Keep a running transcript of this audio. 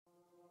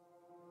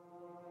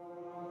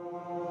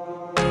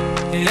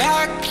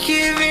I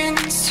give in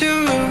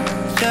to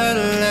the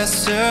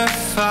lesser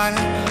fight.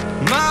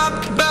 My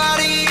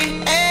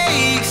body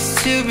aches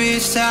to be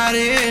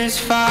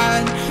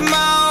satisfied.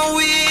 My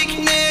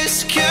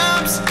weakness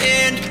comes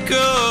and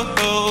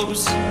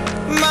goes.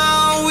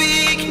 My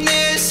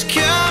weakness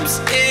comes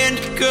and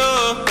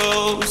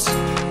goes.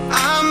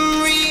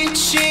 I'm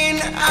reaching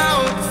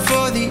out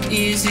for the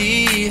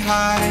easy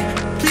high.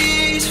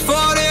 Please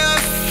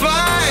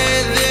fortify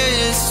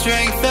this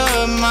strength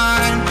of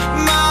mine.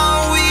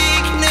 My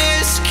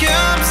weakness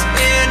comes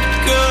and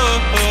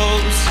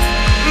goes.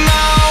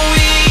 My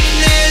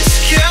weakness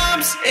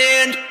comes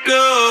and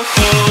goes.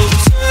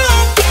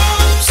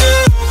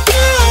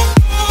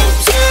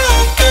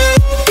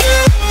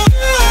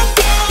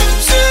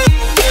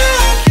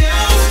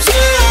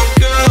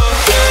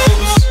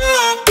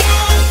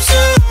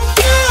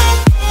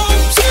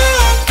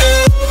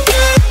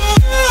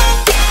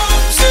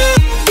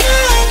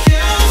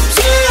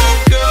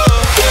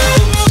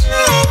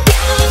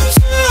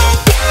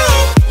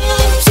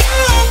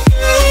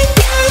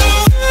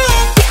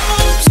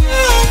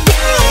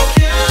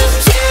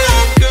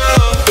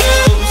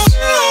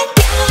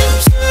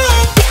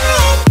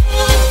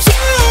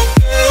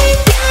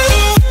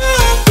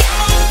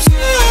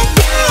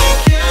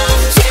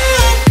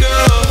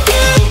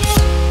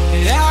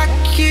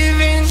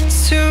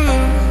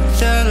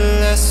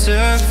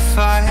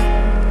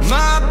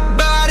 My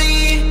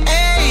body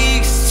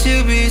aches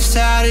to be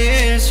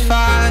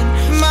satisfied.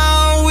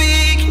 My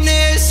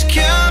weakness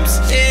comes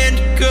and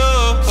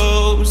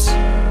goes.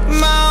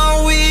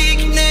 My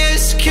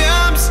weakness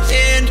comes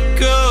and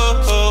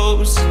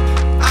goes.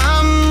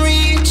 I'm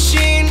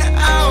reaching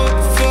out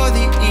for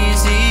the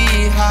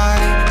easy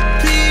high.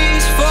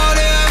 Please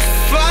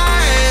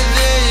fortify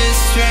this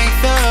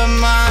strength of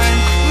mine.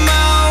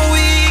 My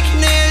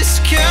weakness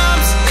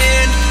comes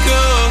and goes.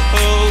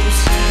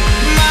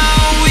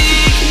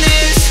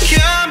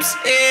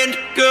 And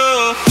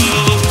go.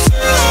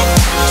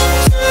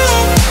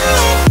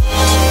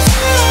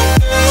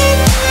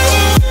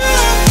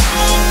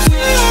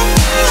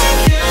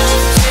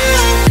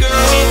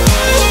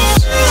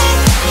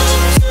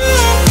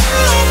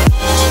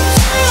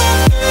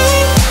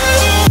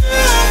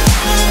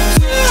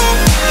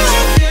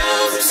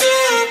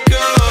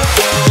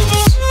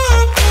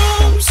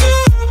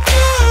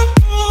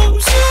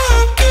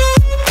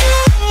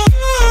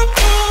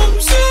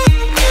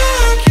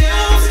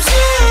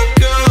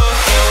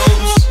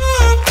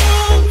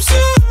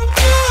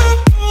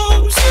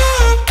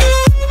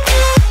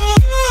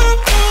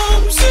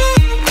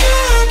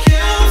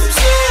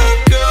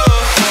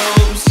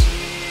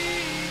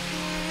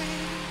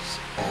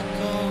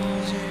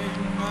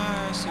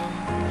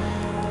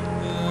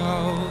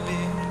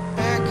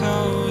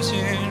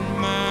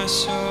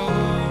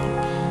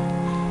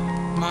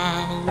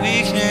 My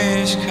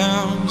weakness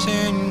comes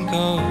and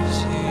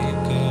goes, it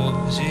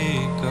goes,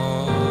 it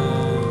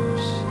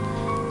goes.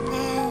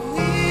 My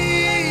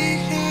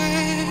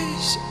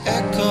weakness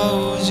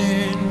echoes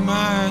in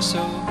my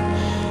soul.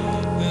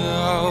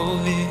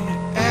 Oh, it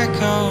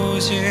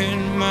echoes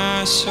in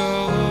my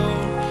soul.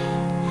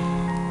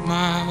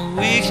 My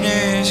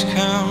weakness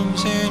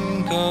comes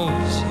and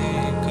goes.